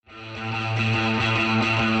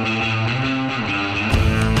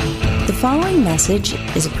following message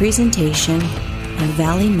is a presentation of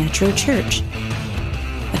Valley Metro Church,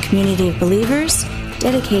 a community of believers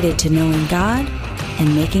dedicated to knowing God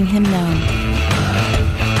and making Him known.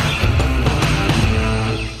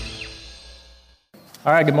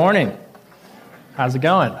 All right, good morning. How's it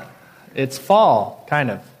going? It's fall,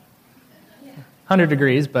 kind of. 100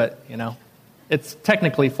 degrees, but, it's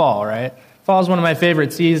technically fall, right? Fall is one of my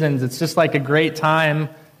favorite seasons. It's just like a great time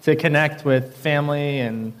to connect with family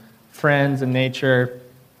and friends and nature,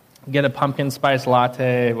 get a pumpkin spice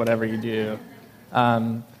latte, whatever you do.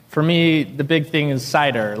 For me, the big thing is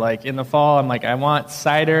cider. Like in the fall, I'm like, I want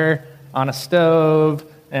cider on a stove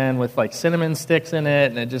and with like cinnamon sticks in it,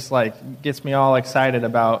 and it just like gets me all excited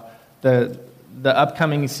about the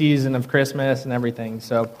upcoming season of Christmas and everything.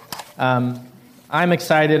 So I'm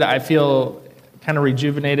excited. I feel kind of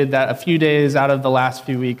rejuvenated that a few days out of the last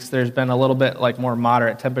few weeks, there's been a little bit like more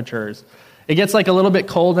moderate temperatures. It gets like a little bit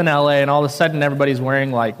cold in LA, and all of a sudden everybody's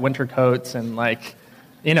wearing like winter coats and like,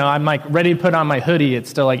 I'm like ready to put on my hoodie. It's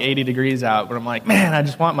still like 80 degrees out, but I'm like, man, I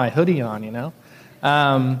just want my hoodie on,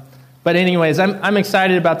 But anyways, I'm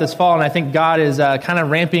excited about this fall, and I think God is kind of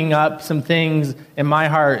ramping up some things in my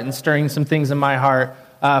heart and stirring some things in my heart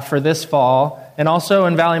for this fall, and also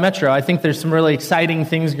in Valley Metro. I think there's some really exciting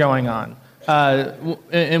things going on.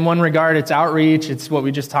 In one regard, it's outreach. It's what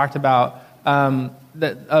we just talked about,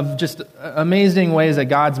 of just amazing ways that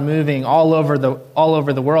God's moving all over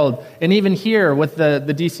the world, and even here with the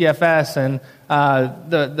DCFS and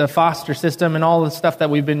the foster system and all the stuff that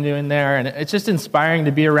we've been doing there. And it's just inspiring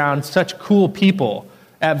to be around such cool people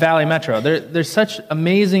at Valley Metro. There's such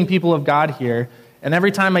amazing people of God here, and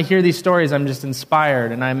every time I hear these stories, I'm just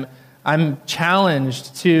inspired, and I'm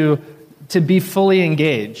challenged to be fully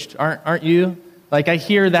engaged. Aren't you? Like I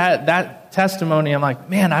hear that testimony, I'm like,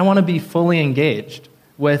 man, I want to be fully engaged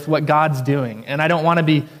with what God's doing, and I don't want to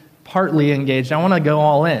be partly engaged. I want to go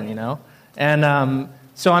all in, And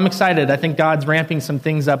so I'm excited. I think God's ramping some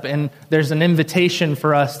things up, and there's an invitation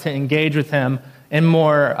for us to engage with Him in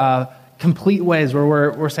more complete ways, where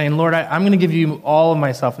we're saying, Lord, I'm going to give you all of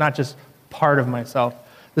myself, not just part of myself.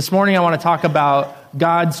 This morning, I want to talk about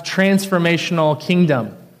God's transformational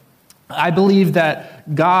kingdom. I believe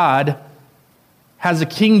that God has a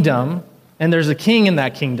kingdom, and there's a king in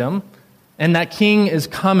that kingdom, and that king is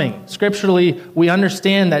coming. Scripturally, we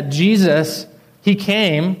understand that Jesus, He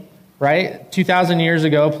came, right, 2,000 years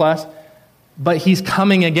ago plus, but He's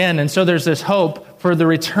coming again. And so there's this hope for the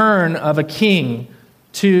return of a king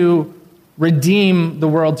to redeem the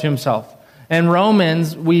world to Himself. In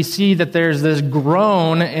Romans, we see that there's this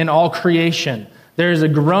groan in all creation. There's a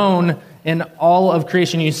groan in all of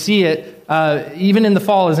creation. You see it even in the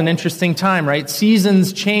fall is an interesting time, right?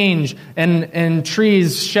 Seasons change and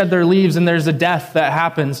trees shed their leaves, and there's a death that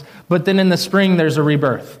happens. But then in the spring, there's a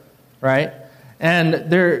rebirth, right? And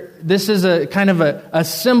this is a kind of a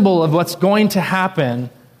symbol of what's going to happen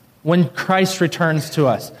when Christ returns to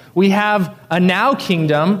us. We have a now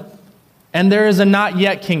kingdom, and there is a not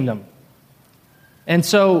yet kingdom. And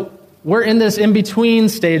so we're in this in-between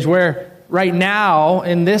stage where right now,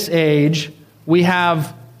 in this age, we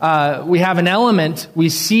have an element we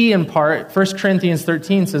see in part. 1 Corinthians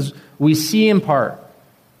 13 says, we see in part,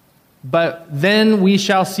 but then we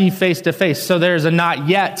shall see face to face. So there's a not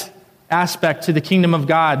yet aspect to the kingdom of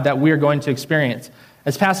God that we're going to experience.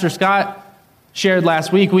 As Pastor Scott shared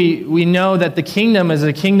last week, we know that the kingdom is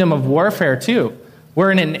a kingdom of warfare too.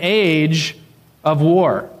 We're in an age of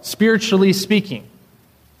war, spiritually speaking.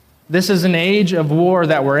 This is an age of war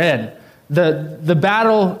that we're in. The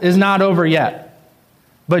battle is not over yet.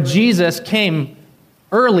 But Jesus came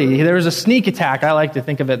early. There was a sneak attack. I like to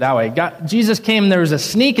think of it that way. Jesus came, and there was a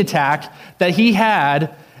sneak attack that He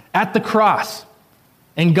had at the cross.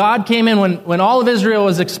 And God came in when all of Israel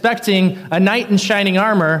was expecting a knight in shining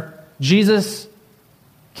armor. Jesus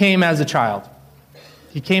came as a child.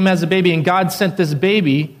 He came as a baby, and God sent this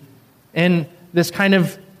baby in this kind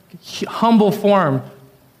of humble form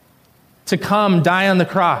to come die on the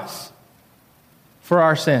cross for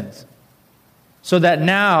our sins, so that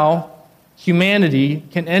now humanity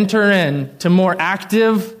can enter into more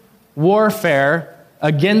active warfare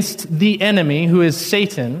against the enemy, who is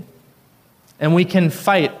Satan, and we can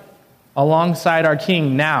fight alongside our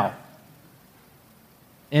King now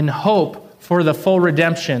in hope for the full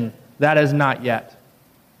redemption that is not yet.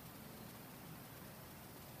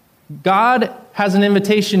 God has an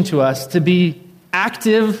invitation to us to be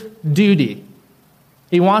active duty.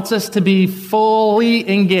 He wants us to be fully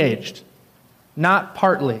engaged, not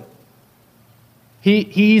partly.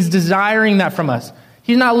 He's desiring that from us.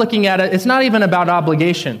 He's not looking at it. It's not even about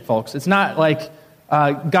obligation, folks. It's not like,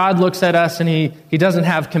 God looks at us and he doesn't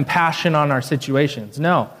have compassion on our situations.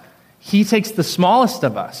 No, he takes the smallest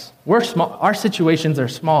of us. We're small. Our situations are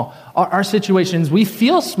small. Our situations, we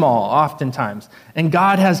feel small oftentimes. And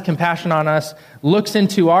God has compassion on us, looks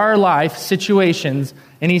into our life situations,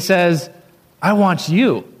 and he says, I want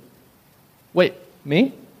you. Wait,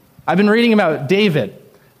 me? I've been reading about David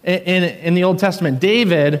in the Old Testament.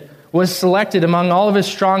 David was selected among all of his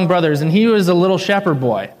strong brothers, and he was a little shepherd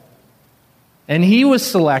boy. And he was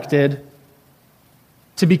selected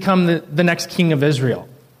to become the next king of Israel.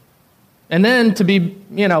 And then to be,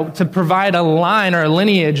 to provide a line or a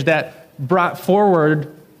lineage that brought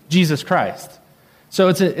forward Jesus Christ. So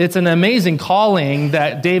it's an amazing calling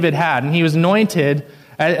that David had. And he was anointed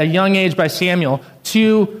at a young age by Samuel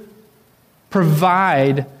to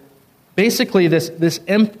provide basically this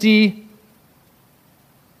empty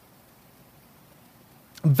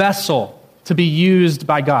vessel to be used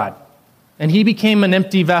by God. And he became an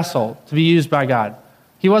empty vessel to be used by God.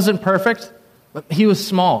 He wasn't perfect, but he was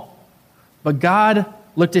small. But God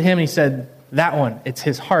looked at him and he said, that one, it's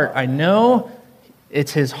his heart. I know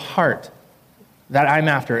it's his heart that I'm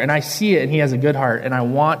after. And I see it and he has a good heart and I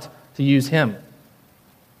want to use him.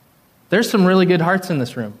 There's some really good hearts in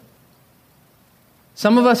this room.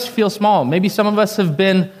 Some of us feel small. Maybe some of us have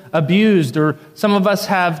been abused, or some of us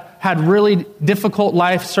have had really difficult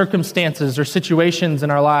life circumstances or situations in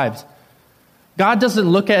our lives. God doesn't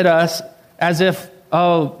look at us as if,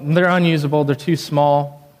 oh, they're unusable, they're too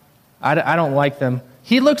small, I don't like them.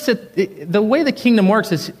 He looks at the way the kingdom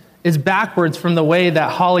works is backwards from the way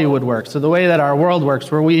that Hollywood works, or the way that our world works,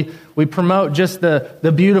 where we promote just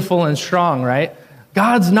the beautiful and strong, right?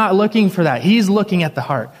 God's not looking for that. He's looking at the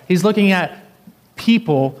heart. He's looking at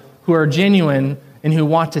people who are genuine and who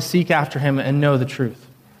want to seek after him and know the truth.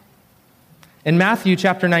 In Matthew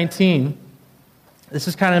chapter 19, this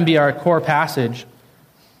is kind of be our core passage.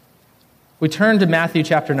 We turn to Matthew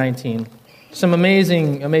chapter 19. Some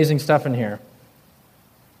amazing, amazing stuff in here.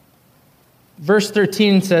 Verse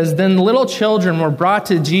 13 says, Then little children were brought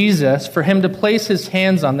to Jesus for him to place his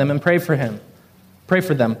hands on them and pray for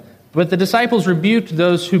them. But the disciples rebuked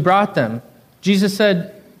those who brought them. Jesus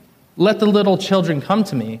said, Let the little children come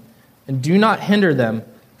to me, and do not hinder them,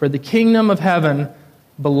 for the kingdom of heaven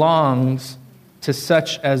belongs to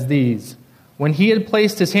such as these. When he had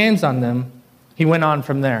placed his hands on them, he went on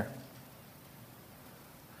from there.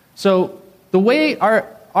 So the way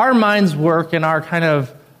our minds work in our kind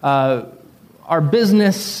of our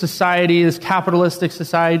business society, this capitalistic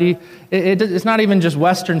society, it's not even just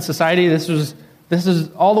Western society. This is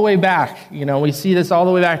all the way back. We see this all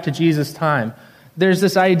the way back to Jesus' time. There's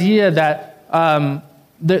this idea that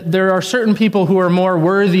there are certain people who are more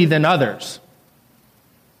worthy than others.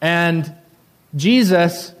 And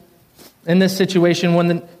Jesus, in this situation,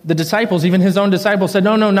 when the disciples, even his own disciples, said,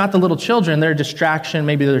 no, not the little children. They're a distraction.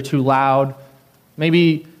 Maybe they're too loud.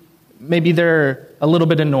 Maybe they're a little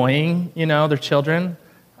bit annoying, they're children.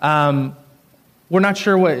 We're not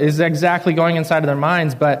sure what is exactly going inside of their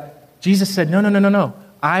minds, but Jesus said, no.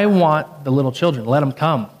 I want the little children. Let them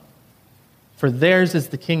come. For theirs is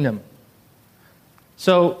the kingdom.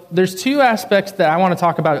 So there's two aspects that I want to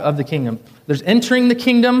talk about of the kingdom. There's entering the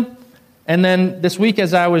kingdom, and then this week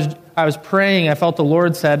as I was praying, I felt the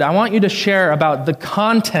Lord said, I want you to share about the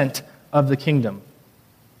content of the kingdom.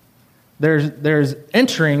 There's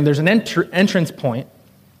entering, there's an entrance point,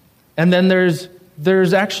 and then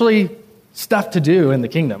there's actually stuff to do in the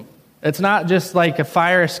kingdom. It's not just like a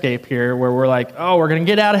fire escape here where we're like, oh, we're going to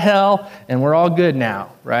get out of hell and we're all good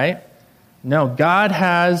now, right? No, God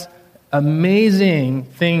has amazing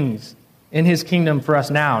things in his kingdom for us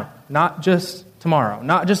now, not just tomorrow,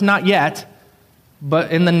 not yet,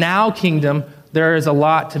 but in the now kingdom, there is a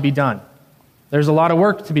lot to be done. There's a lot of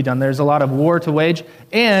work to be done. There's a lot of war to wage,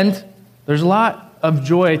 and there's a lot of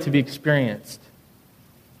joy to be experienced.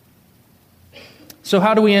 So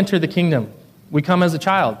how do we enter the kingdom? We come as a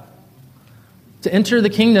child. To enter the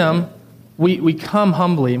kingdom, we come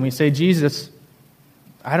humbly and we say, Jesus,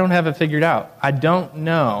 I don't have it figured out. I don't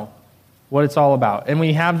know what it's all about. And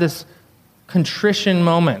we have this contrition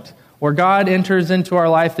moment where God enters into our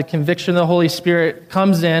life, the conviction of the Holy Spirit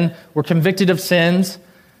comes in, we're convicted of sins,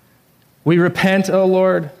 we repent, oh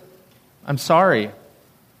Lord, I'm sorry.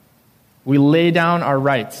 We lay down our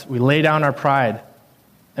rights, we lay down our pride,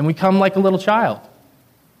 and we come like a little child.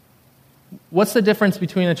 What's the difference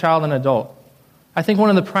between a child and an adult? I think one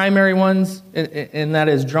of the primary ones, and that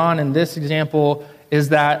is drawn in this example, is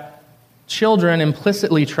that children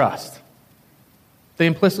implicitly trust. They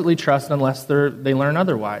implicitly trust unless they learn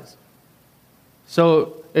otherwise.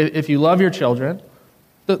 So if you love your children,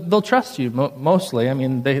 they'll trust you mostly. I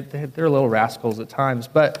mean, they're little rascals at times,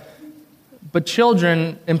 but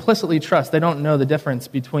children implicitly trust. They don't know the difference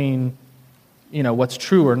between, what's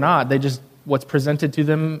true or not. They just, what's presented to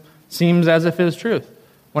them seems as if it was truth.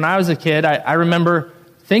 When I was a kid, I remember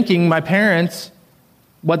thinking my parents,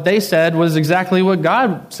 what they said was exactly what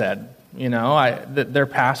God said. They're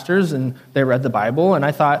pastors and they read the Bible, and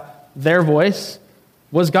I thought their voice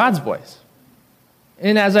was God's voice.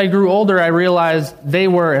 And as I grew older, I realized they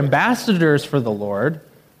were ambassadors for the Lord,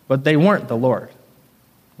 but they weren't the Lord,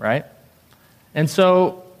 right? And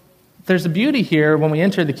so there's a beauty here when we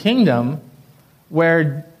enter the kingdom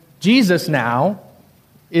where Jesus now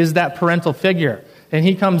is that parental figure. And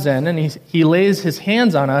he comes in and he lays his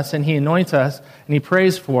hands on us and he anoints us and he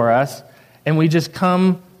prays for us. And we just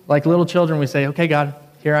come like little children. We say, okay, God,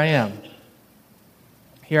 here I am.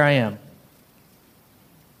 Here I am.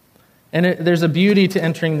 And there's a beauty to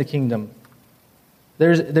entering the kingdom.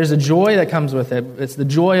 There's a joy that comes with it. It's the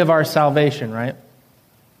joy of our salvation, right?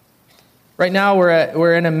 Right now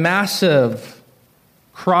we're in a massive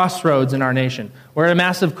crossroads in our nation. We're at a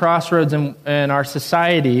massive crossroads in our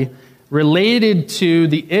society related to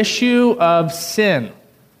the issue of sin.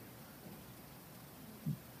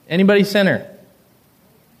 Anybody sinner?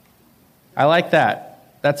 I like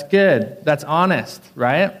that. That's good. That's honest,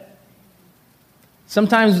 right?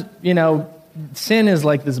 Sometimes, sin is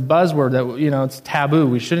like this buzzword that, it's taboo.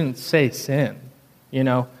 We shouldn't say sin,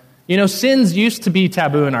 Sins used to be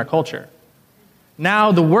taboo in our culture.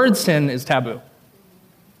 Now the word sin is taboo.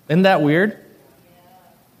 Isn't that weird?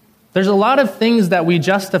 There's a lot of things that we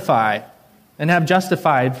justify and have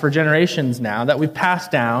justified for generations now that we've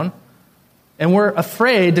passed down, and we're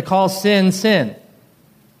afraid to call sin, sin.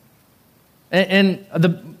 And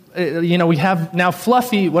we have now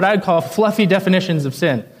what I'd call fluffy definitions of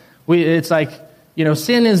sin. It's like,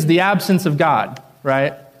 sin is the absence of God,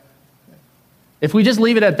 right? If we just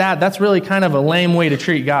leave it at that, that's really kind of a lame way to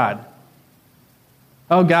treat God.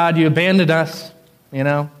 Oh, God, you abandoned us,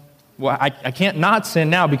 Well, I can't not sin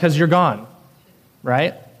now because you're gone,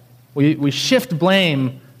 right? We shift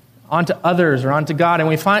blame onto others or onto God, and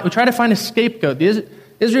we try to find a scapegoat.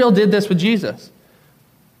 Israel did this with Jesus.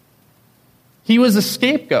 He was a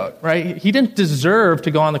scapegoat, right? He didn't deserve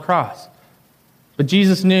to go on the cross. But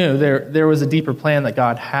Jesus knew there was a deeper plan that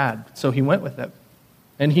God had, so he went with it.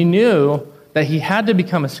 And he knew that he had to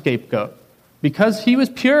become a scapegoat because he was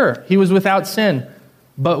pure. He was without sin.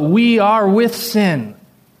 But we are with sin,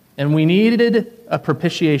 and we needed a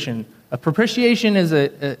propitiation. A propitiation is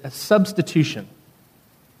a substitution,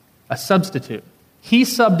 a substitute. He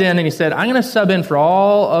subbed in and he said, I'm going to sub in for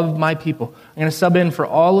all of my people. I'm going to sub in for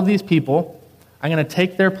all of these people. I'm going to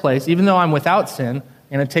take their place. Even though I'm without sin,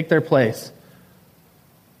 I'm going to take their place.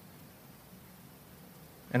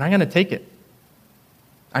 And I'm going to take it.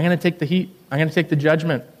 I'm going to take the heat. I'm going to take the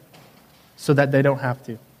judgment so that they don't have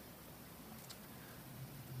to.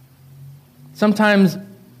 Sometimes,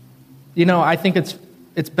 I think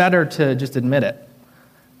it's better to just admit it,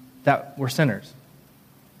 that we're sinners.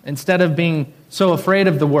 Instead of being so afraid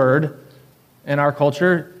of the word in our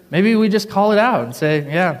culture, maybe we just call it out and say,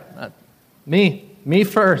 yeah, me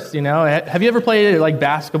first, Have you ever played like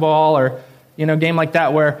basketball or, a game like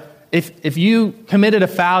that where if you committed a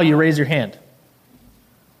foul, you raise your hand?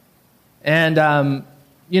 And,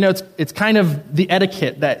 it's kind of the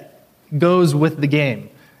etiquette that goes with the game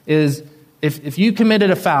is if you committed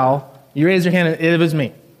a foul, you raise your hand, and it was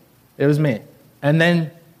me. It was me. And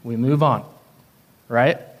then we move on,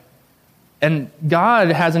 right? And God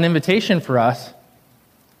has an invitation for us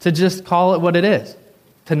to just call it what it is,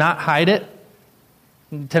 to not hide it,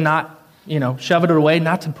 to not, shove it away,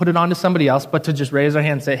 not to put it onto somebody else, but to just raise our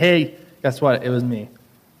hand and say, hey, guess what? It was me.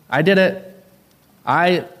 I did it.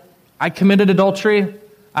 I committed adultery.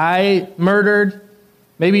 I murdered,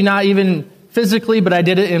 maybe not even physically, but I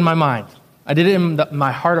did it in my mind. I did it in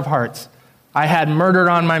my heart of hearts. I had murder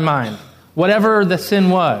on my mind. Whatever the sin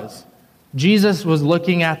was, Jesus was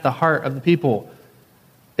looking at the heart of the people.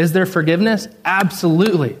 Is there forgiveness?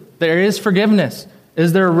 Absolutely. There is forgiveness.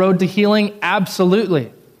 Is there a road to healing?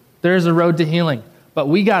 Absolutely. There is a road to healing. But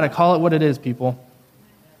we got to call it what it is, people.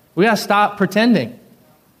 We got to stop pretending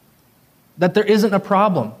that there isn't a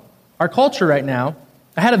problem. Our culture right now,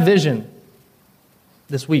 I had a vision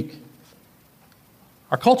this week.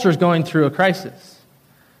 Our culture is going through a crisis.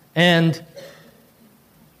 And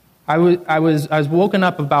I was woken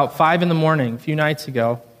up about 5 a.m. a few nights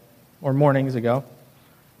ago, or mornings ago.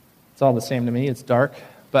 It's all the same to me. It's dark.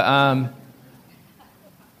 But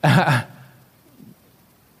I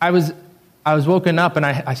was woken up and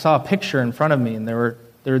I saw a picture in front of me, and there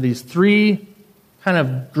were these 3 kind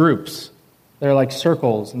of groups. They're like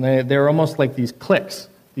circles, and they're almost like these cliques,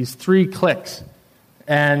 these 3 cliques.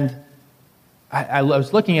 And I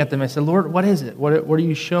was looking at them. I said, Lord, what is it? What are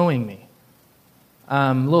you showing me?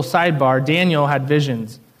 Little sidebar, Daniel had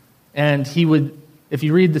visions. And he would, if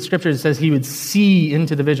you read the scriptures, it says he would see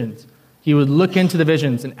into the visions. He would look into the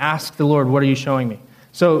visions and ask the Lord, what are you showing me?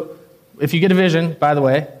 So if you get a vision, by the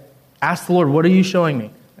way, ask the Lord, what are you showing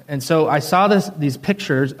me? And so I saw these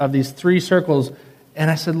pictures of these 3 circles,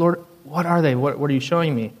 and I said, Lord, what are they? What are you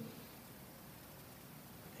showing me?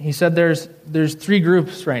 He said there's 3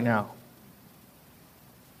 groups right now.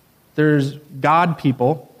 There's God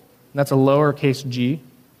people, that's a lowercase g,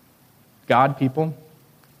 God people.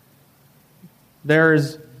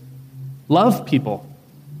 There's love people.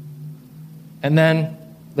 And then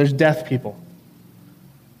there's death people.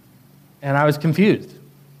 And I was confused.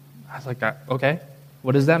 I was like, okay,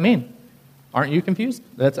 what does that mean? Aren't you confused?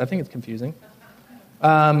 I think it's confusing.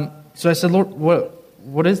 So I said, Lord,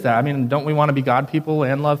 what is that? I mean, don't we want to be God people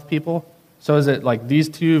and love people? So is it like these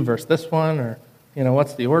 2 versus this one? Or,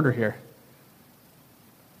 what's the order here?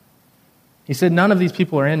 He said, none of these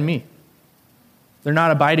people are in me. They're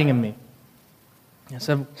not abiding in me. I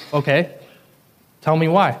said, okay, tell me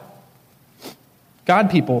why. God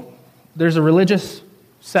people, there's a religious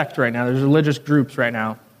sect right now, there's religious groups right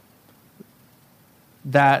now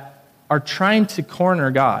that are trying to corner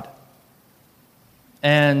God.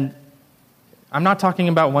 And I'm not talking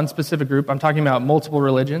about one specific group, I'm talking about multiple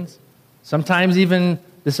religions. Sometimes even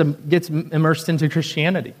this gets immersed into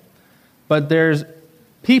Christianity. But there's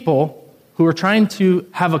people who are trying to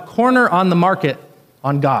have a corner on the market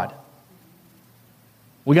on God.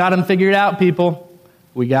 We got them figured out, people.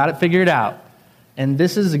 We got it figured out. And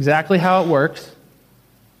this is exactly how it works.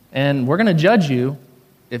 And we're going to judge you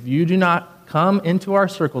if you do not come into our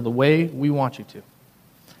circle the way we want you to.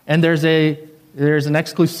 And there's an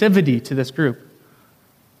exclusivity to this group.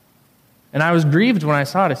 And I was grieved when I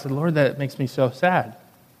saw it. I said, Lord, that makes me so sad.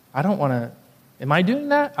 I don't want to, am I doing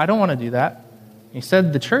that? I don't want to do that. He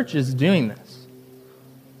said, the church is doing this.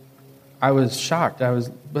 I was shocked.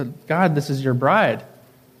 But God, this is your bride.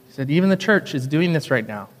 He said, even the church is doing this right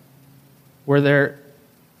now, where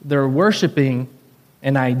they're worshiping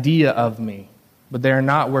an idea of me, but they're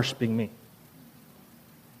not worshiping me.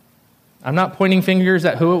 I'm not pointing fingers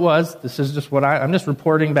at who it was. This is just I'm just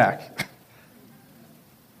reporting back.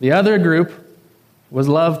 The other group was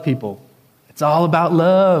love people. It's all about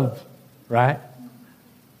love, right?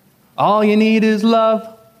 All you need is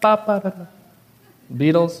love.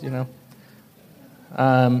 Beatles,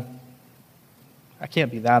 I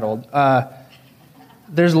can't be that old.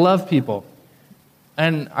 There's love people.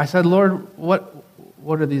 And I said, Lord, what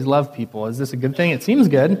are these love people? Is this a good thing? It seems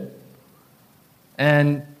good.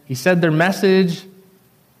 And he said their message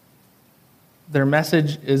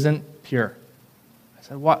isn't pure. I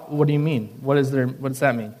said, what do you mean? What does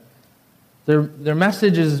that mean? Their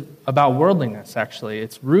message is about worldliness, actually.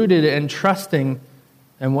 It's rooted in trusting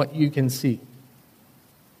in what you can see.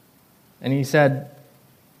 And he said,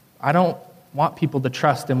 I don't want people to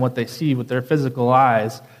trust in what they see with their physical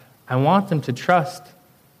eyes. I want them to trust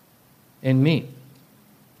in me.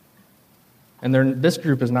 And this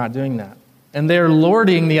group is not doing that. And they're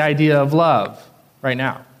lording the idea of love right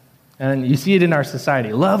now. And you see it in our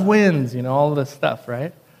society. Love wins, all this stuff,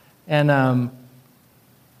 right? And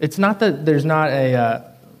it's not that there's not a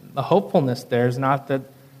hopefulness there. It's not that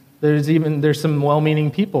there's some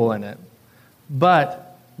well-meaning people in it.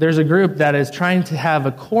 But there's a group that is trying to have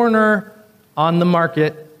a corner on the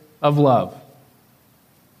market of love.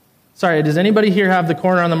 Sorry, does anybody here have the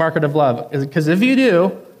corner on the market of love? Because if you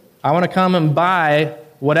do, I want to come and buy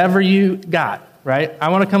whatever you got, right? I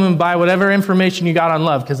want to come and buy whatever information you got on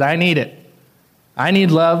love because I need it. I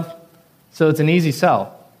need love, so it's an easy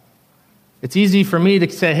sell. It's easy for me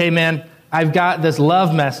to say, hey man, I've got this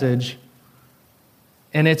love message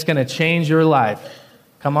and it's going to change your life.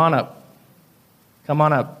 Come on up. Come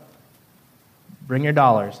on up. Bring your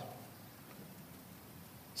dollars.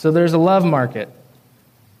 So there's a love market.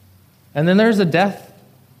 And then there's a death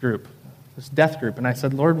group. This death group. And I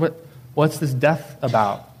said, Lord, what's this death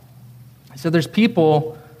about? I said, there's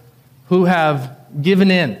people who have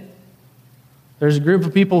given in. There's a group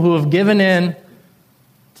of people who have given in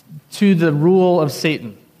to the rule of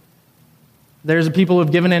Satan. There's people who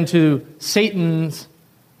have given in to Satan's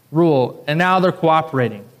rule, and now they're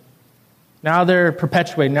cooperating. Now they're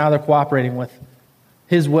perpetuating, now they're cooperating with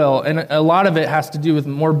his will. And a lot of it has to do with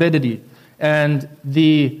morbidity and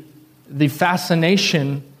the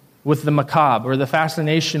fascination with the macabre, or the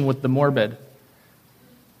fascination with the morbid.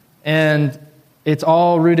 And it's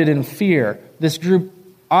all rooted in fear. This group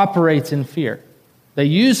operates in fear. They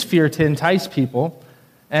use fear to entice people,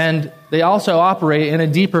 and they also operate in a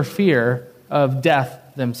deeper fear of death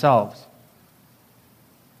themselves.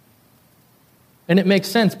 And it makes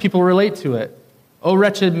sense. People relate to it. "O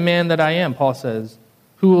wretched man that I am," Paul says,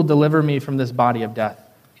 "who will deliver me from this body of death?"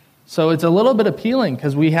 So it's a little bit appealing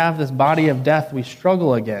because we have this body of death we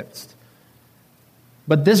struggle against.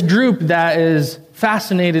 But this group that is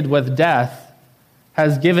fascinated with death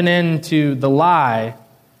has given in to the lie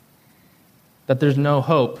that there's no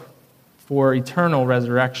hope for eternal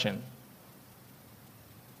resurrection.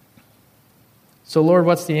 So, Lord,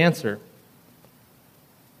 what's the answer?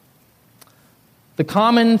 The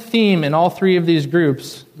common theme in all three of these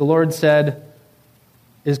groups, the Lord said,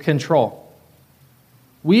 is control.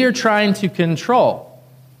 We are trying to control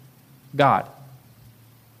God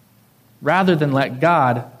rather than let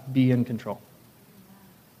God be in control.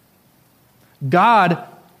 God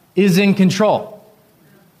is in control.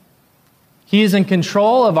 He is in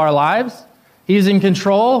control of our lives. He is in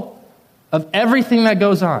control of everything that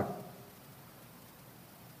goes on.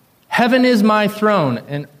 Heaven is my throne,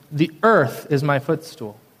 and the earth is my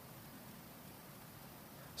footstool.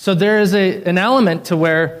 So there is an element to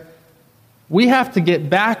where we have to get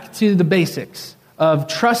back to the basics of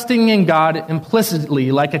trusting in God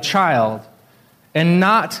implicitly like a child and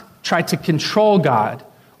not try to control God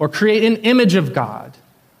or create an image of God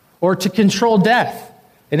or to control death.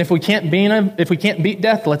 And if we can't beat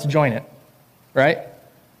death, let's join it, right?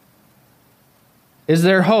 Is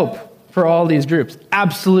there hope for all these groups?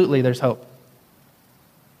 Absolutely, there's hope.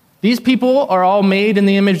 These people are all made in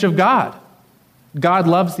the image of God. God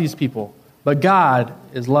loves these people, but God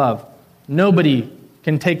is love. Nobody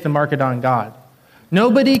can take the market on God.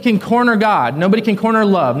 Nobody can corner God. Nobody can corner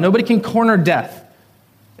love. Nobody can corner death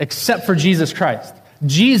except for Jesus Christ.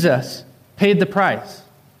 Jesus paid the price.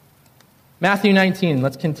 Matthew 19,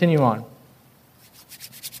 let's continue on.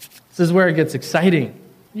 This is where it gets exciting.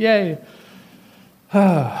 Yay.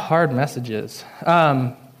 Hard messages.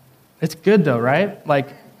 It's good though, right? Like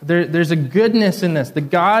there's a goodness in this.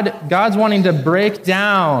 God's wanting to break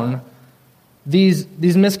down these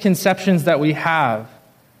misconceptions that we have.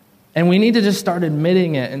 And we need to just start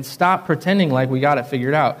admitting it and stop pretending like we got it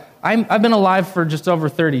figured out. I've been alive for just over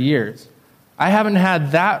 30 years. I haven't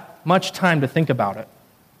had that much time to think about it.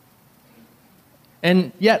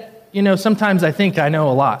 And yet, sometimes I think I know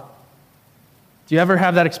a lot. Do you ever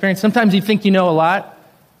have that experience? Sometimes you think you know a lot,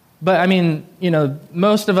 but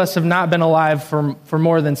most of us have not been alive for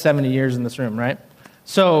more than 70 years in this room, right?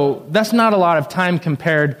 So that's not a lot of time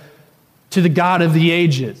compared to the God of the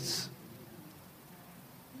ages.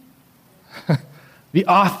 The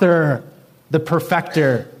author, the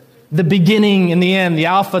perfecter, the beginning and the end, the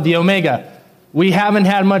Alpha, the Omega. We haven't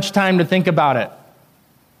had much time to think about it.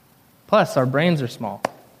 Plus, our brains are small.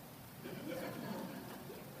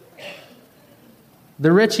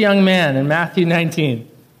 The rich young man in Matthew 19.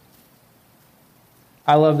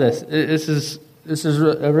 I love this. This is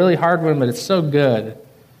a really hard one, but it's so good.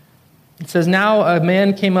 It says, "Now a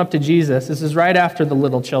man came up to Jesus." This is right after the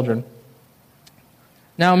little children.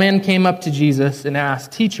 "Now a man came up to Jesus and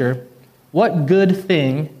asked, 'Teacher, what good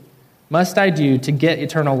thing must I do to get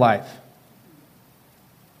eternal life?'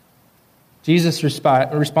 Jesus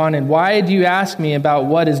responded, 'Why do you ask me about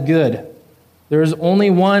what is good? There is only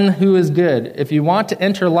one who is good. If you want to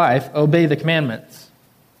enter life, obey the commandments.'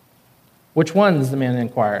 'Which ones?' the man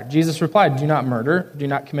inquired. Jesus replied, 'Do not murder, do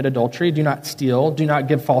not commit adultery, do not steal, do not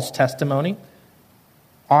give false testimony.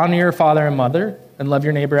 Honor your father and mother, and love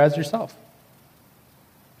your neighbor as yourself.'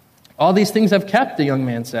 'All these things I've kept,' the young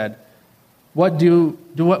man said. What do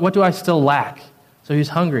I still lack?' So he's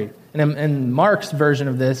hungry. And in Mark's version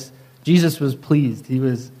of this, Jesus was pleased. He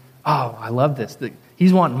was, I love this.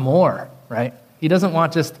 He's wanting more, right? He doesn't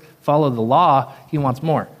want just follow the law. He wants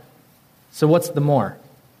more. So what's the more?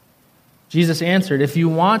 Jesus answered, 'If you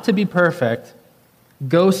want to be perfect,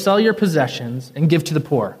 go sell your possessions and give to the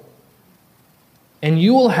poor, and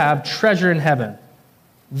you will have treasure in heaven.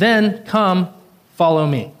 Then come, follow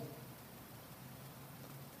me.'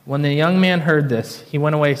 When the young man heard this, he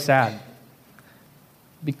went away sad,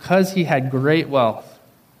 because he had great wealth.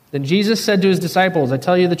 Then Jesus said to his disciples, 'I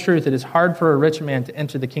tell you the truth, it is hard for a rich man to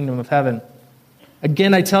enter the kingdom of heaven.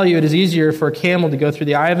 Again, I tell you, it is easier for a camel to go through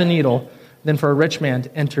the eye of a needle than for a rich man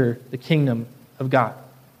to enter the kingdom of God.'"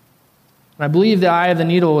 And I believe the eye of the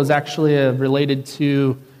needle was actually related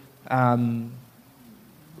to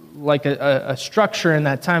like a structure in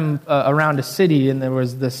that time around a city, and there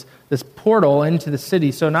was this portal into the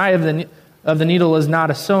city. So an eye of the needle is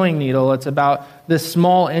not a sewing needle. It's about this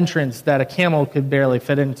small entrance that a camel could barely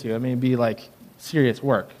fit into. I mean, it'd be like serious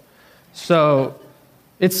work. So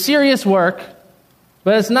it's serious work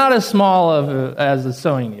But it's not as small as a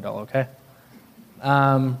sewing needle, okay?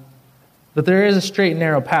 But there is a straight and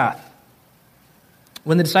narrow path.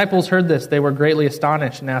 When the disciples heard this, they were greatly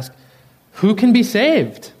astonished and asked, "Who can be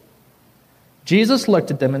saved?" Jesus looked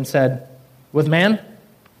at them and said, "With man,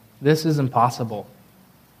 this is impossible.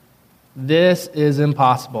 This is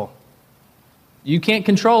impossible. You can't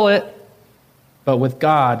control it, but with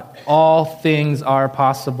God, all things are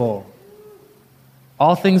possible."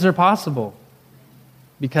 All things are possible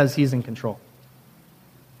because He's in control.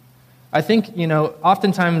 I think,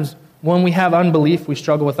 oftentimes when we have unbelief, we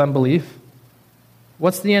struggle with unbelief.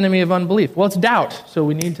 What's the enemy of unbelief? Well, it's doubt. So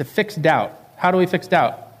we need to fix doubt. How do we fix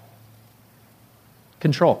doubt?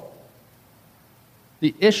 Control.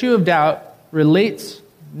 The issue of doubt relates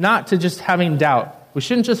not to just having doubt. We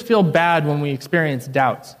shouldn't just feel bad when we experience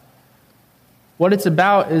doubts. What it's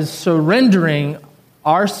about is surrendering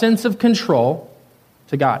our sense of control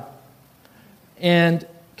to God. And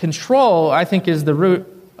control, I think, is the root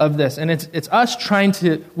of this. And it's us trying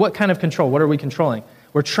to, what kind of control? What are we controlling?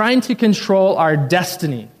 We're trying to control our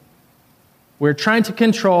destiny. We're trying to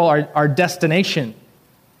control our destination.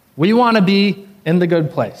 We want to be in the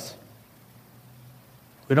good place.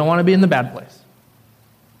 We don't want to be in the bad place.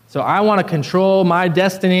 So I want to control my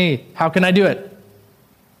destiny. How can I do it?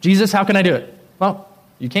 Jesus, how can I do it? Well,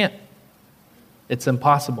 you can't. It's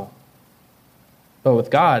impossible. But with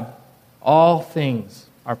God, all things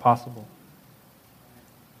are possible.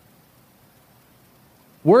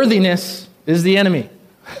 Worthiness is the enemy.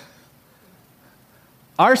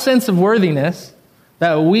 Our sense of worthiness,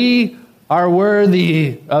 that we are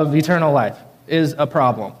worthy of eternal life, is a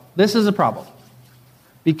problem. This is a problem.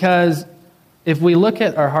 Because if we look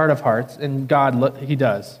at our heart of hearts, and God, He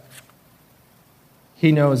does,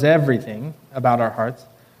 He knows everything about our hearts,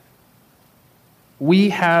 we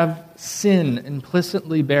have sin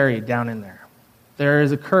implicitly buried down in there. There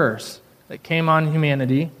is a curse that came on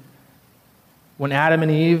humanity. When Adam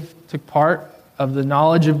and Eve took part of the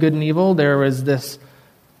knowledge of good and evil, there was this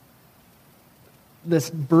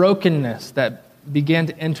brokenness that began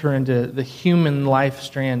to enter into the human life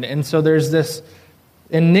strand. And so there's this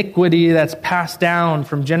iniquity that's passed down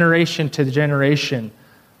from generation to generation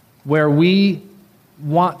where we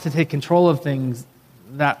want to take control of things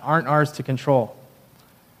that aren't ours to control.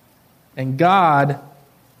 And God,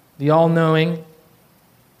 the all-knowing,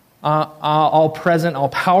 all-present,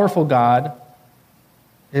 all-powerful God,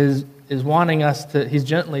 is wanting us to, He's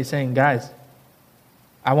gently saying, guys,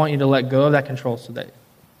 I want you to let go of that control so that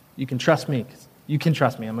you can trust me. You can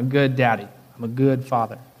trust me. I'm a good daddy. I'm a good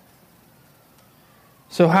father.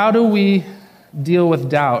 So how do we deal with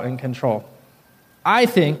doubt and control? I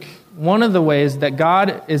think one of the ways that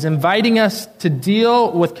God is inviting us to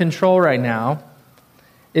deal with control right now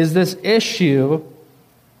is this issue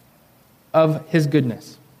of His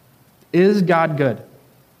goodness. Is God good?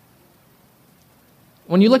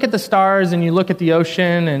 When you look at the stars and you look at the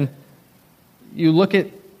ocean and you look at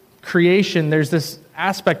creation, there's this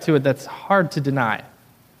aspect to it that's hard to deny.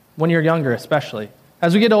 When you're younger, especially.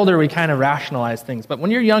 As we get older, we kind of rationalize things. But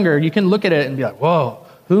when you're younger, you can look at it and be like, whoa,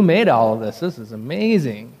 who made all of this? This is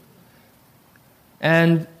amazing.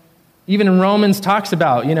 And even in Romans talks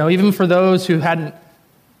about, even for those who hadn't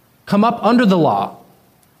come up under the law,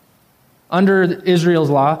 under Israel's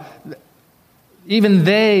law, even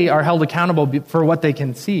they are held accountable for what they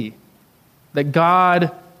can see. That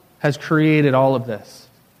God has created all of this.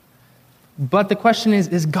 But the question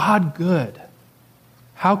is God good?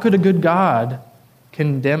 How could a good God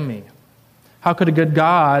condemn me? How could a good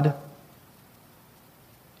God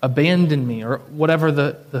abandon me? Or whatever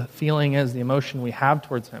the feeling is, the emotion we have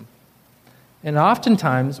towards Him. And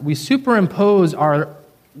oftentimes, we superimpose our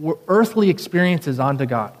earthly experiences onto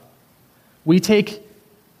God. We take,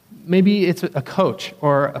 maybe it's a coach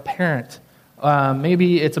or a parent,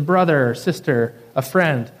 maybe it's a brother or sister, a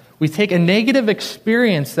friend. We take a negative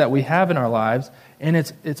experience that we have in our lives, and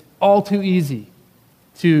it's all too easy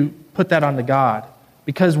to put that onto God.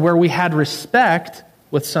 Because where we had respect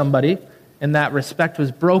with somebody, and that respect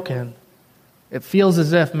was broken, it feels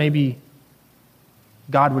as if maybe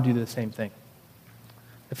God would do the same thing.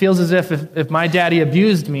 It feels as if my daddy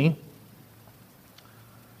abused me,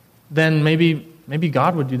 then maybe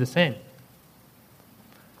God would do the same.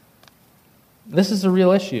 This is a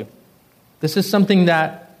real issue. This is something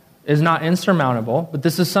that is not insurmountable, but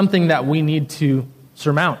this is something that we need to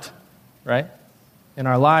surmount, right? In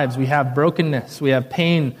our lives, we have brokenness, we have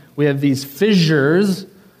pain, we have these fissures,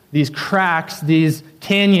 these cracks, these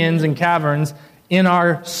canyons and caverns in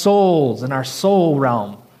our souls, in our soul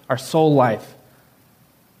realm, our soul life.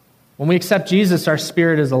 When we accept Jesus, our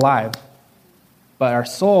spirit is alive. But our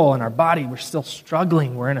soul and our body, we're still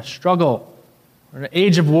struggling. We're in a struggle. We're in an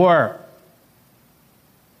age of war.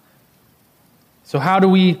 So how do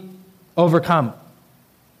we overcome?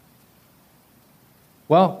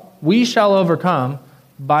 Well, we shall overcome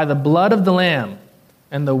by the blood of the Lamb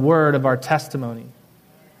and the word of our testimony.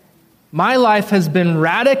 My life has been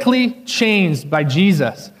radically changed by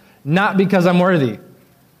Jesus, not because I'm worthy.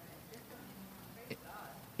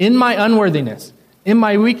 In my unworthiness, in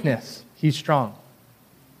my weakness, he's strong.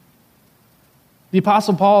 The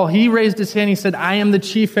Apostle Paul, he raised his hand, he said, I am the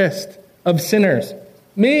chiefest of sinners.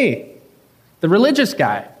 Me, the religious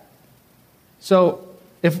guy. So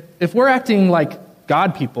if we're acting like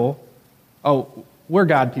God people, oh, we're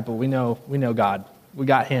God people, we know God. We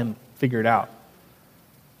got him figured out.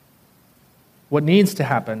 What needs to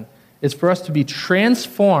happen is for us to be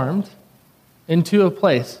transformed into a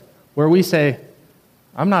place where we say,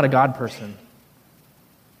 I'm not a God person,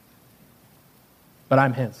 but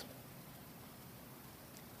I'm his.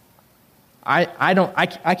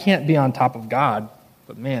 I can't be on top of God,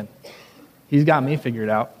 but man, he's got me figured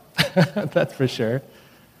out. That's for sure.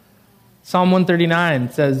 Psalm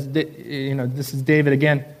 139 says, this is David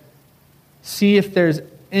again, see if there's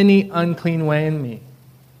any unclean way in me.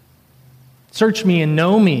 Search me and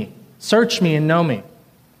know me. Search me and know me.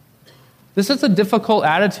 This is a difficult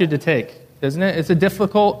attitude to take, isn't it? It's a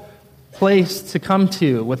difficult place to come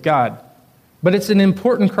to with God. But it's an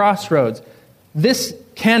important crossroads. This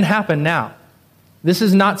can happen now. This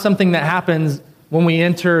is not something that happens when we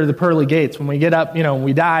enter the pearly gates. When we get up, when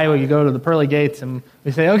we die, we go to the pearly gates and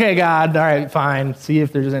we say, okay, God, all right, fine. See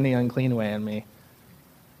if there's any unclean way in me.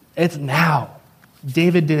 It's now.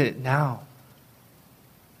 David did it now.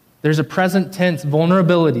 There's a present tense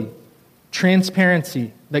vulnerability,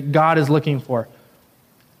 transparency that God is looking for.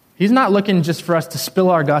 He's not looking just for us to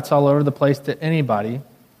spill our guts all over the place to anybody,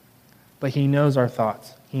 but he knows our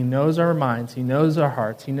thoughts. He knows our minds. He knows our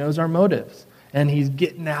hearts. He knows our motives. And he's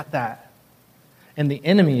getting at that. And the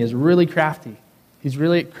enemy is really crafty. He's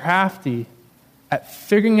really crafty at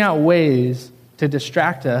figuring out ways to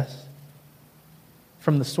distract us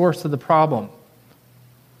from the source of the problem.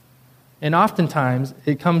 And oftentimes,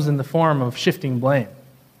 it comes in the form of shifting blame,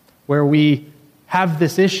 where we have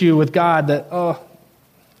this issue with God that, I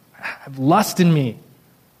have lust in me.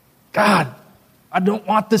 God, I don't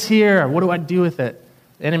want this here. What do I do with it?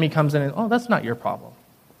 The enemy comes in and, that's not your problem.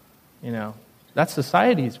 That's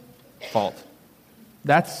society's fault.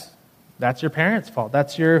 That's your parents' fault.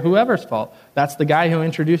 That's your whoever's fault. That's the guy who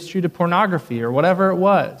introduced you to pornography or whatever it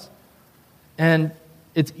was. And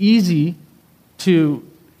it's easy to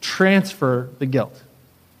transfer the guilt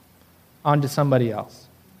onto somebody else.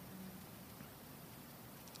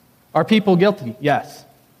 Are people guilty? Yes.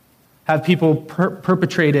 Have people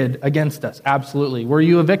perpetrated against us? Absolutely. Were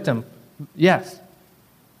you a victim? Yes.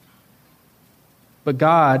 But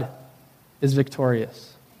God is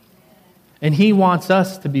victorious. And he wants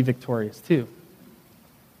us to be victorious too.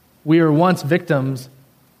 We were once victims.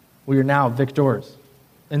 We are now victors.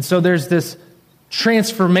 And so there's this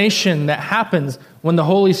transformation that happens when the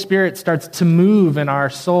Holy Spirit starts to move in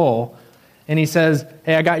our soul. And he says,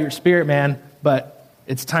 hey, I got your spirit, man, but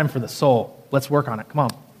it's time for the soul. Let's work on it. Come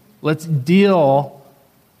on. Let's deal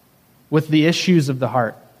with the issues of the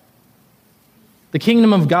heart. The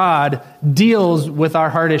kingdom of God deals with our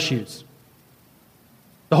heart issues.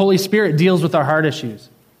 The Holy Spirit deals with our heart issues.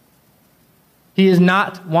 He is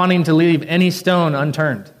not wanting to leave any stone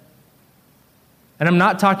unturned. And I'm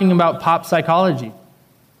not talking about pop psychology.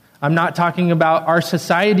 I'm not talking about our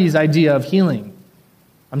society's idea of healing.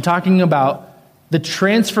 I'm talking about the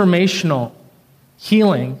transformational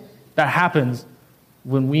healing that happens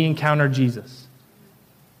when we encounter Jesus.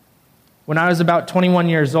 When I was about 21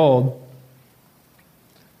 years old,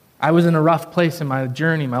 I was in a rough place in my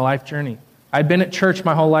journey, my life journey. I'd been at church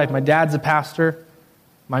my whole life. My dad's a pastor.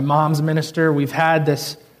 My mom's a minister. We've had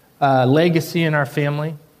this legacy in our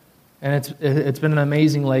family, and it's been an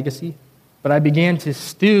amazing legacy. But I began to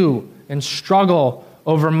stew and struggle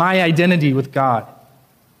over my identity with God,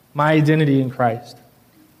 my identity in Christ.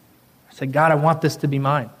 I said, God, I want this to be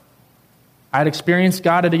mine. I had experienced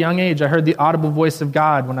God at a young age. I heard the audible voice of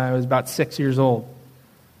God when I was about 6 years old.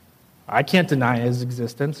 I can't deny his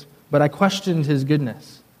existence, but I questioned his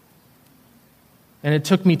goodness. And it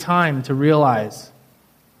took me time to realize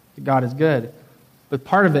that God is good. But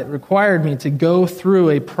part of it required me to go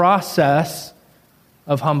through a process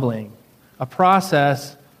of humbling, a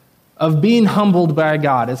process of being humbled by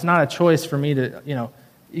God. It's not a choice for me to,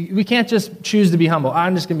 we can't just choose to be humble.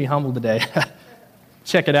 I'm just going to be humble today.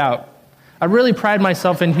 Check it out. I really pride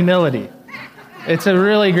myself in humility. It's a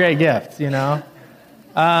really great gift,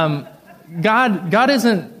 God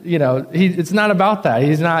isn't, it's not about that.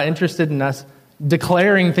 He's not interested in us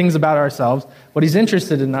declaring things about ourselves. What he's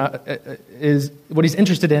interested in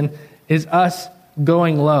is us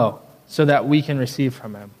going low so that we can receive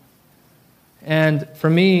from him. And for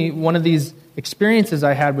me, one of these experiences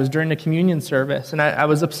I had was during the communion service, and I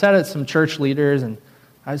was upset at some church leaders, and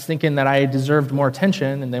I was thinking that I deserved more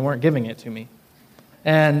attention, and they weren't giving it to me.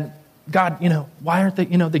 And God, why aren't they,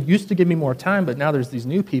 they used to give me more time, but now there's these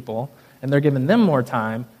new people, and they're giving them more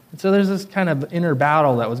time. And so there's this kind of inner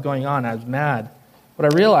battle that was going on. I was mad.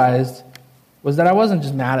 What I realized was that I wasn't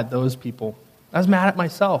just mad at those people. I was mad at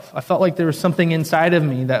myself. I felt like there was something inside of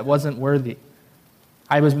me that wasn't worthy.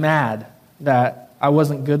 I was mad that I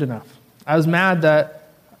wasn't good enough. I was mad that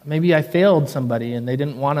maybe I failed somebody and they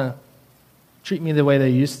didn't want to treat me the way they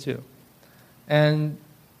used to. And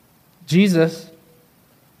Jesus,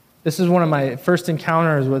 this is one of my first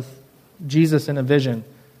encounters with Jesus in a vision.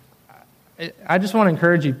 I just want to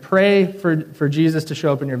encourage you, pray for Jesus to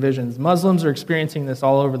show up in your visions. Muslims are experiencing this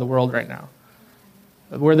all over the world right now,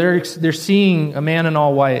 where they're seeing a man in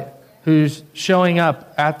all white who's showing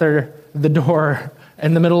up at the door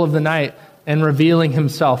in the middle of the night and revealing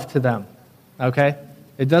himself to them, okay?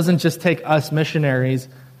 It doesn't just take us missionaries,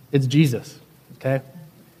 it's Jesus, okay? It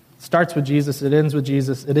starts with Jesus, it ends with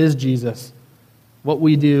Jesus, it is Jesus. What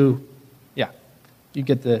we do, you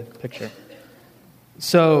get the picture.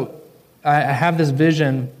 So I have this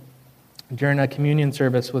vision during a communion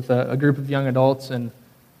service with a group of young adults, and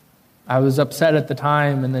I was upset at the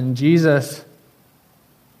time, and then Jesus,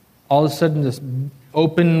 all of a sudden this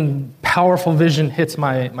open, powerful vision hits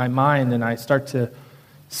my mind, and I start to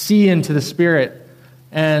see into the Spirit,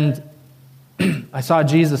 and I saw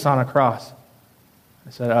Jesus on a cross.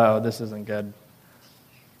 I said, oh, this isn't good.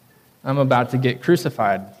 I'm about to get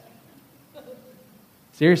crucified.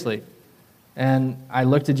 Seriously. And I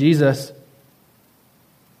looked at Jesus.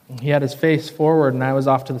 He had his face forward, and I was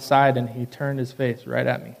off to the side, and he turned his face right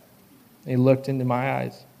at me. He looked into my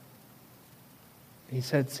eyes. He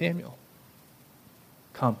said, Samuel,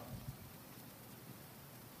 come.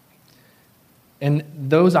 And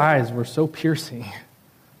those eyes were so piercing.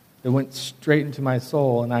 It went straight into my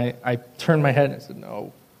soul, and I turned my head and I said,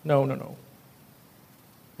 no.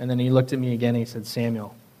 And then he looked at me again and he said,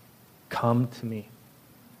 Samuel, come to me.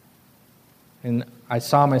 And I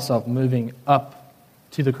saw myself moving up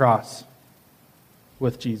to the cross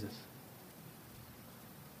with Jesus.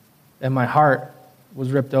 And my heart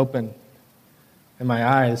was ripped open, and my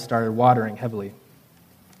eyes started watering heavily.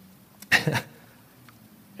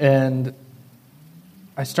 And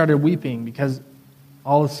I started weeping because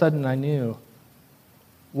all of a sudden I knew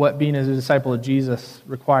what being a disciple of Jesus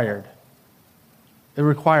required. It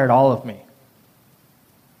required all of me,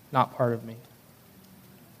 not part of me.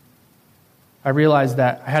 I realized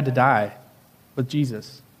that I had to die with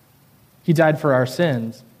Jesus. He died for our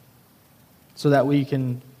sins so that we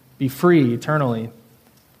can be free eternally.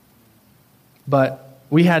 But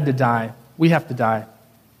we had to die. We have to die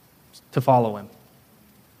to follow him,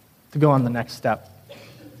 to go on the next step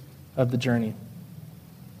of the journey.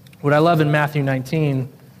 What I love in Matthew 19,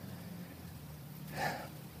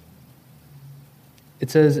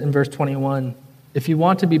 it says in verse 21, if you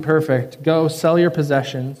want to be perfect, go sell your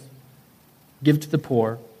possessions, give to the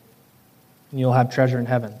poor, and you'll have treasure in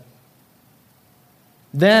heaven.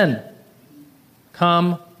 Then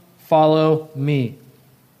come follow me.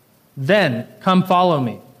 Then come follow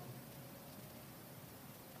me.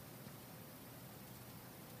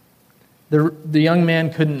 The young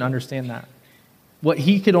man couldn't understand that. What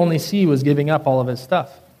he could only see was giving up all of his stuff.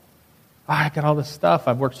 I got all this stuff.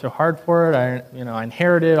 I've worked so hard for it. I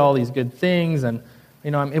inherited all these good things, and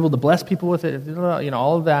I'm able to bless people with it.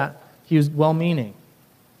 All of that. He was well-meaning,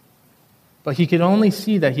 but he could only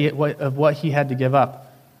see that of what he had to give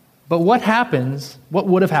up. But what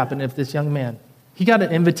would have happened if this young man, he got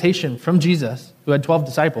an invitation from Jesus, who had 12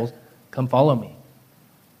 disciples, come follow me.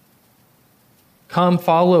 Come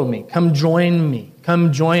follow me. Come join me.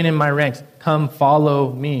 Come join in my ranks. Come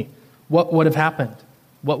follow me. What would have happened?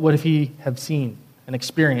 What would he have seen and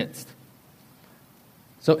experienced?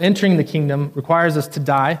 So entering the kingdom requires us to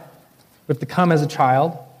die. We have to come as a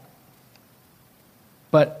child.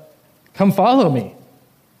 But come follow me.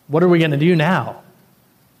 What are we going to do now?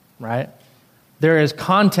 Right? There is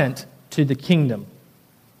content to the kingdom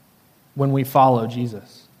when we follow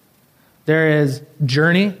Jesus. There is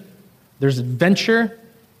journey, there's adventure,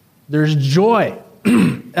 there's joy,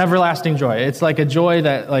 everlasting joy. It's like a joy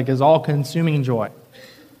that is all-consuming joy.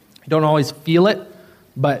 You don't always feel it,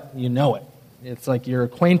 but you know it. It's like you're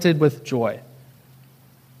acquainted with joy.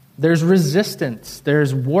 There's resistance,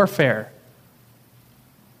 there's warfare.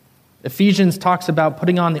 Ephesians talks about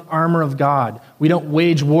putting on the armor of God. We don't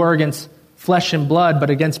wage war against flesh and blood, but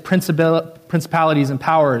against principalities and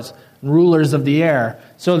powers, and rulers of the air.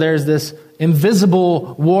 So there's this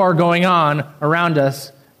invisible war going on around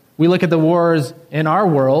us. We look at the wars in our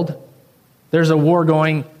world. There's a war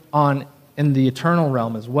going on in the eternal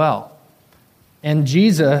realm as well. And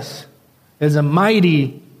Jesus is a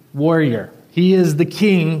mighty warrior. He is the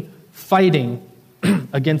king fighting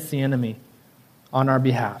against the enemy on our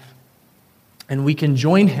behalf. And we can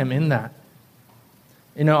join him in that.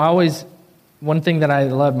 One thing that I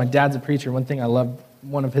love, my dad's a preacher, one thing I love,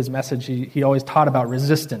 one of his messages, he always taught about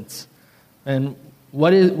resistance. And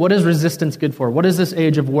what is resistance good for? What is this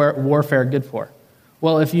age of warfare good for?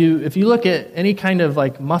 Well, if you look at any kind of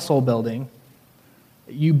like muscle building,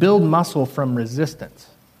 you build muscle from resistance,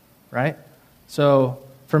 right? So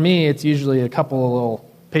for me, it's usually a couple of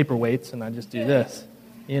little paperweights, and I just do this,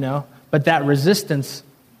 But that resistance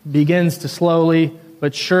begins to slowly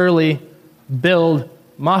but surely build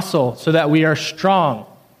muscle so that we are strong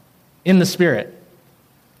in the Spirit.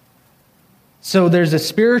 So there's a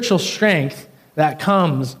spiritual strength that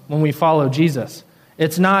comes when we follow Jesus.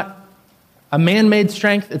 It's not a man-made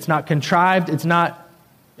strength. It's not contrived. It's not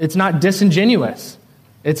disingenuous.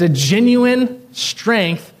 It's a genuine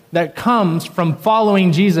strength that comes from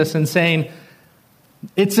following Jesus and saying,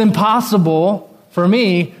 it's impossible for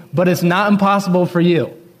me, but it's not impossible for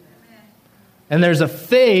you. And there's a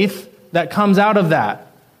faith that comes out of that,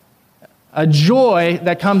 a joy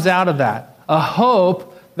that comes out of that, a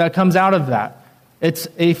hope that comes out of that. It's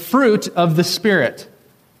a fruit of the Spirit,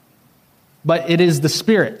 but it is the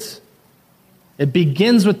Spirit's. It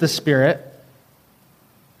begins with the Spirit,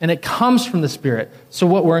 and it comes from the Spirit. So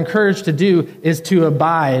what we're encouraged to do is to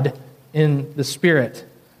abide in the Spirit.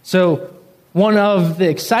 So one of the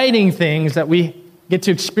exciting things that we get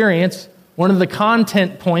to experience, one of the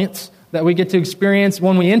content points that we get to experience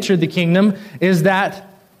when we enter the kingdom is that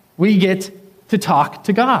we get to talk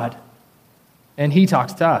to God, and He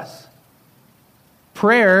talks to us.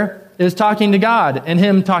 Prayer is talking to God and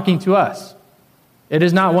Him talking to us. It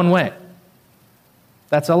is not one way.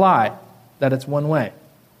 That's a lie, that it's one way.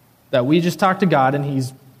 That we just talk to God and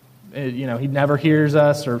He's, He never hears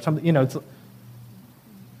us or something,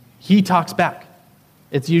 He talks back.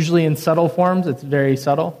 It's usually in subtle forms. It's very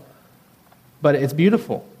subtle, but it's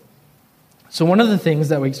beautiful. So one of the things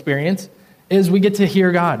that we experience is we get to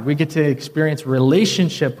hear God. We get to experience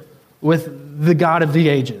relationship with the God of the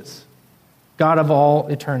ages, God of all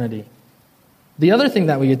eternity. The other thing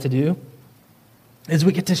that we get to do is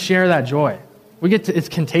we get to share that joy. It's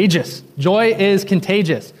contagious. Joy is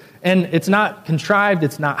contagious. And it's not contrived.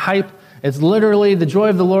 It's not hype. It's literally the joy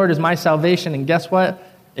of the Lord is my salvation. And guess what?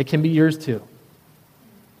 It can be yours too.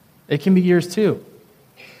 It can be yours too.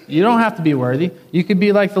 You don't have to be worthy. You could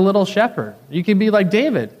be like the little shepherd. You could be like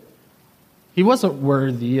David. He wasn't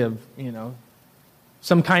worthy of,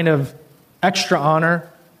 some kind of extra honor.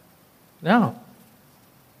 No.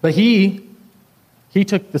 But he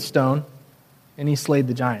took the stone and he slayed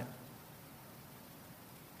the giant.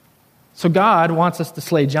 So God wants us to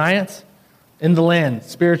slay giants in the land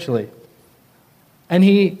spiritually. And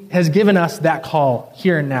He has given us that call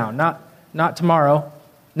here and now, not tomorrow,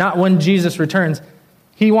 not when Jesus returns.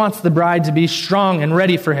 He wants the bride to be strong and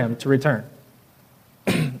ready for Him to return.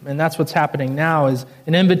 And that's what's happening now, is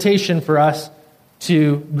an invitation for us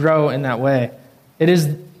to grow in that way.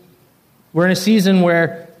 We're in a season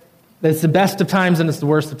where it's the best of times and it's the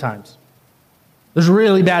worst of times. There's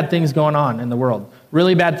really bad things going on in the world,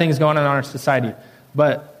 really bad things going on in our society,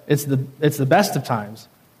 but it's the best of times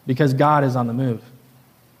because God is on the move.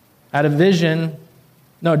 I had a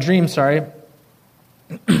dream,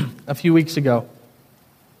 a few weeks ago.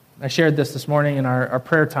 I shared this morning in our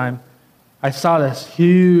prayer time. I saw this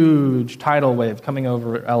huge tidal wave coming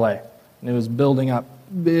over LA, and it was building up,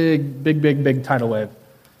 big tidal wave.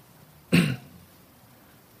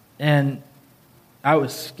 And I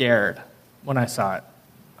was scared when I saw it.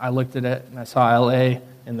 I looked at it, and I saw LA.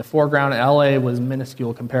 In the foreground, LA was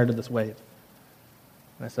minuscule compared to this wave.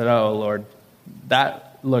 And I said, oh, Lord,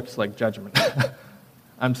 that looks like judgment.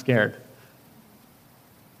 I'm scared.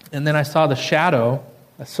 And then I saw the shadow,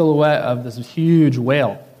 a silhouette of this huge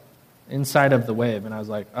whale inside of the wave. And I was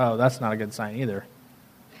like, oh, that's not a good sign either.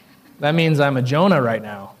 That means I'm a Jonah right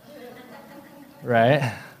now.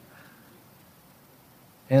 Right?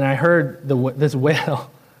 And I heard this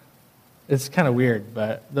whale. It's kind of weird,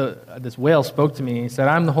 but this whale spoke to me. He said,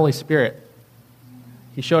 I'm the Holy Spirit.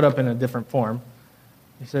 He showed up in a different form.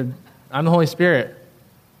 He said, I'm the Holy Spirit,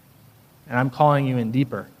 and I'm calling you in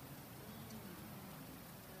deeper.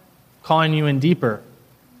 Calling you in deeper.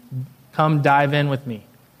 Come dive in with me.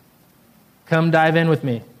 Come dive in with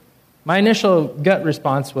me. My initial gut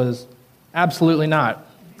response was, absolutely not.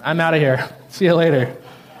 I'm out of here. See you later.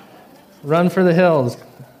 Run for the hills.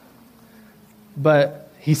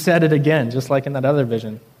 But he said it again, just like in that other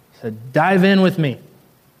vision. He said, dive in with me.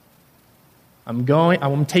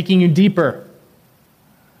 I'm taking you deeper.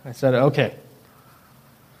 I said, okay,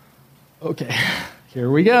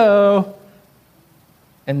 here we go.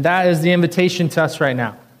 And that is the invitation to us right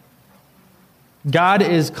now. God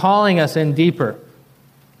is calling us in deeper.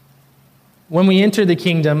 When we enter the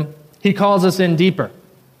kingdom, he calls us in deeper.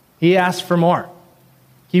 He asks for more.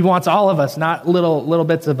 He wants all of us, not little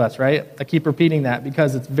bits of us, right? I keep repeating that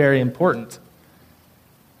because it's very important.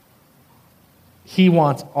 He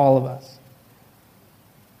wants all of us.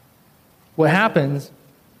 What happens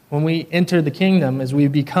when we enter the kingdom is we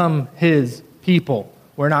become his people.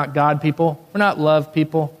 We're not God people. We're not love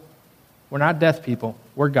people. We're not death people.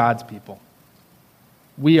 We're God's people.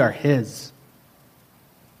 We are his.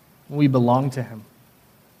 We belong to him.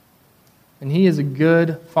 And he is a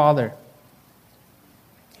good father.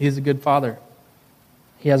 He is a good father.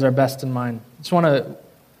 He has our best in mind. I just want to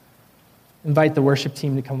invite the worship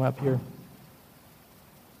team to come up here.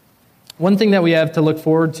 One thing that we have to look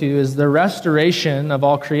forward to is the restoration of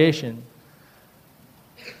all creation.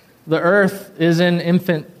 The earth is in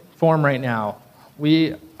infant form right now.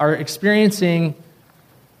 We are experiencing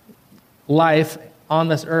life on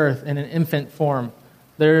this earth in an infant form.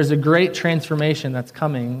 There is a great transformation that's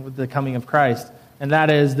coming with the coming of Christ, and that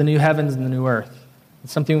is the new heavens and the new earth.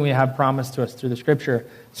 It's something we have promised to us through the Scripture.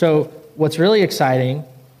 So what's really exciting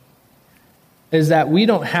is that we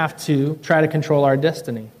don't have to try to control our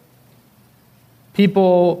destiny.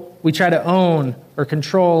 People we try to own or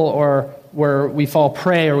control, or where we fall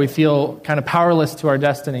prey or we feel kind of powerless to our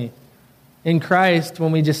destiny. In Christ,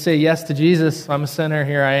 when we just say yes to Jesus, I'm a sinner,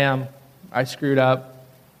 here I am, I screwed up.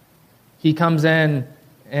 He comes in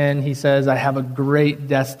and he says, I have a great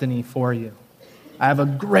destiny for you. I have a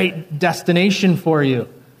great destination for you.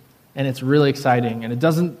 And it's really exciting. And it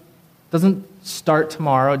doesn't start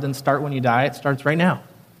tomorrow. It doesn't start when you die. It starts right now.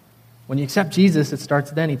 When you accept Jesus, it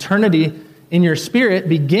starts then. Eternity in your spirit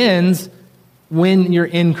begins when you're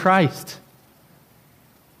in Christ.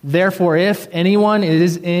 Therefore, if anyone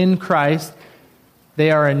is in Christ,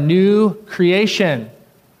 they are a new creation.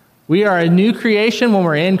 We are a new creation when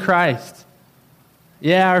we're in Christ.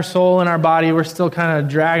 Yeah, our soul and our body, we're still kind of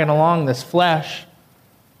dragging along this flesh,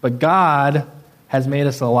 but God has made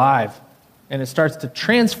us alive, and it starts to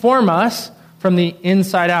transform us from the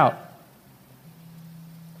inside out.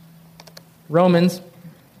 Romans,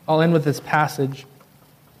 I'll end with this passage.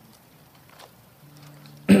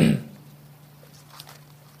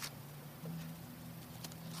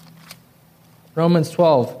 Romans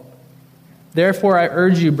 12. Therefore, I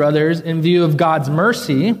urge you, brothers, in view of God's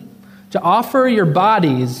mercy, to offer your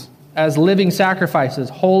bodies as living sacrifices,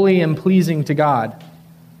 holy and pleasing to God.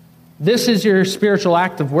 This is your spiritual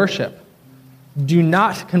act of worship. Do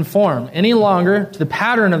not conform any longer to the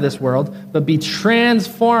pattern of this world, but be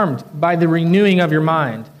transformed by the renewing of your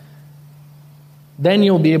mind. Then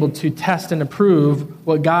you'll be able to test and approve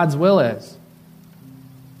what God's will is.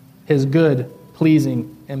 His good,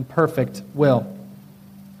 pleasing, and perfect will.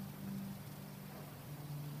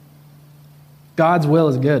 God's will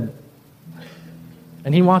is good.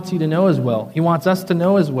 And he wants you to know his will. He wants us to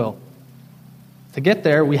know his will. To get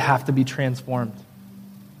there, we have to be transformed.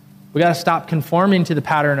 We got to stop conforming to the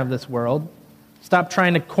pattern of this world. Stop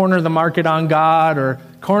trying to corner the market on God or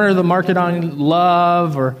corner the market on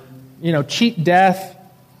love or, cheat death.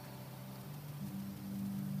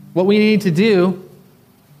 What we need to do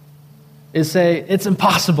is say, it's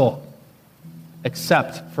impossible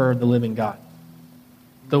except for the living God.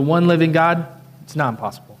 The one living God, it's not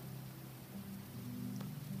impossible.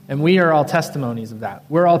 And we are all testimonies of that.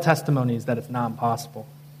 We're all testimonies that it's not impossible.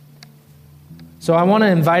 So I want to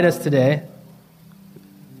invite us today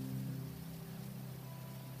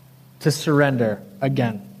to surrender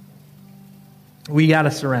again. We got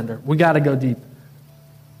to surrender. We got to go deep.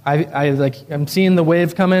 I'm seeing the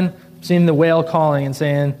wave coming. I'm seeing the whale calling and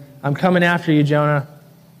saying, I'm coming after you, Jonah.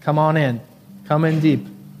 Come on in. Come in deep.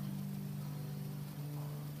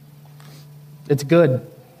 It's good.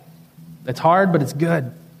 It's hard, but it's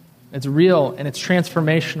good. It's real, and it's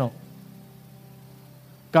transformational.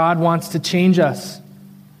 God wants to change us.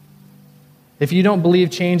 If you don't believe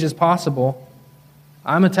change is possible,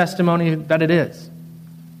 I'm a testimony that it is.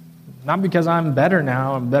 Not because I'm better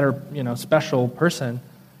now, I'm a better, special person.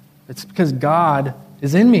 It's because God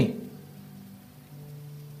is in me.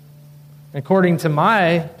 According to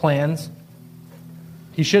my plans,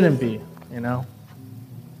 he shouldn't be,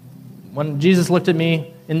 When Jesus looked at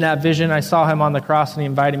me in that vision, I saw him on the cross and he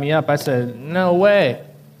invited me up. I said, no way.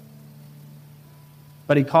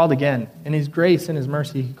 But he called again. In his grace and his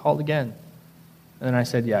mercy, he called again. And then I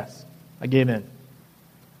said yes. I gave in.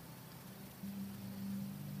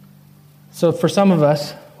 So for some of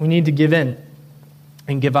us, we need to give in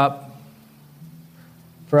and give up.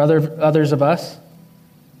 For others of us,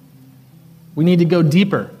 we need to go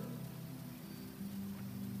deeper.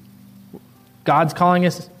 God's calling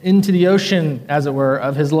us into the ocean, as it were,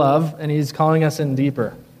 of his love, and he's calling us in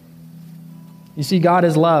deeper. You see, God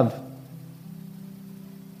is love.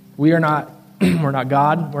 We are not, we're not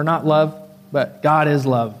God, we're not love, but God is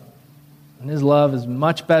love. And his love is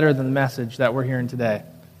much better than the message that we're hearing today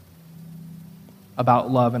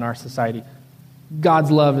about love in our society.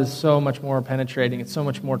 God's love is so much more penetrating. It's so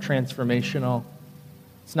much more transformational.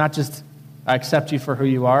 It's not just, I accept you for who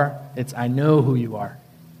you are. It's, I know who you are.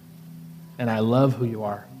 And I love who you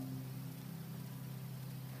are.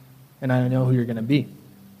 And I know who you're going to be.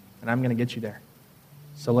 And I'm going to get you there.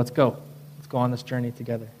 So let's go. Let's go on this journey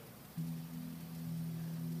together.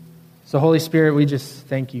 So Holy Spirit, we just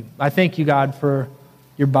thank you. I thank you, God, for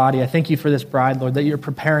your body. I thank you for this bride, Lord, that you're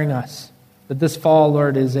preparing us. That this fall,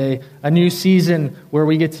 Lord, is a new season where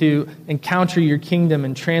we get to encounter your kingdom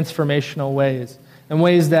in transformational ways. In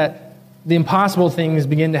ways that the impossible things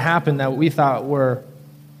begin to happen that we thought were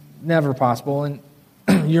never possible, and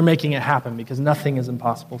you're making it happen because nothing is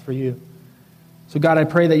impossible for you. So God, I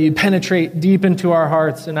pray that you penetrate deep into our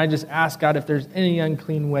hearts, and I just ask, God, if there's any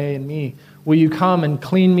unclean way in me, will you come and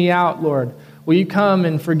clean me out, Lord? Will you come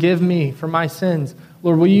and forgive me for my sins?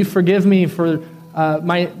 Lord, will you forgive me for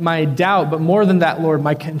my doubt, but more than that, Lord,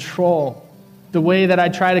 my control, the way that I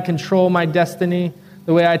try to control my destiny,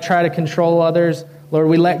 the way I try to control others. Lord,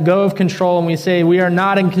 we let go of control and we say, we are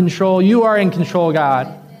not in control. You are in control,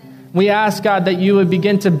 God. We ask, God, that you would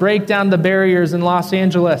begin to break down the barriers in Los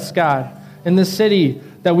Angeles, God, in this city,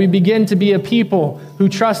 that we begin to be a people who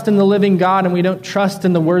trust in the living God and we don't trust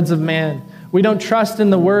in the words of man. We don't trust in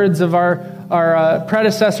the words of our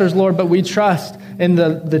predecessors, Lord, but we trust in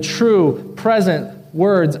the true, present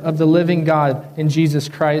words of the living God in Jesus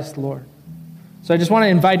Christ, Lord. So I just want to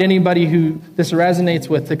invite anybody who this resonates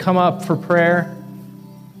with to come up for prayer,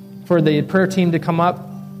 for the prayer team to come up.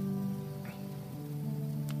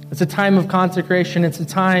 It's a time of consecration. It's a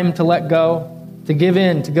time to let go, to give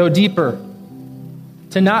in, to go deeper,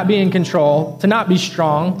 to not be in control, to not be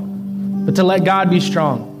strong, but to let God be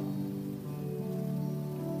strong.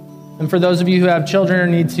 And for those of you who have children or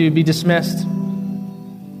need to be dismissed,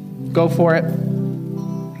 go for it.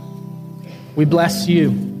 We bless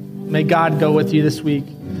you. May God go with you this week.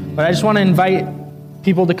 But I just want to invite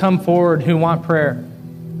people to come forward who want prayer.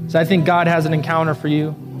 So I think God has an encounter for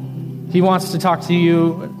you. He wants to talk to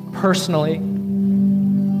you personally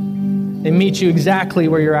and meet you exactly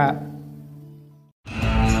where you're at.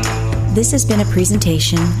 This has been a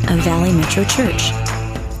presentation of Valley Metro Church.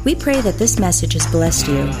 We pray that this message has blessed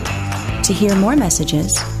you. To hear more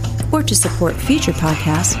messages or to support future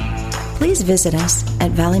podcasts, please visit us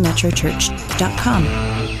at valleymetrochurch.com.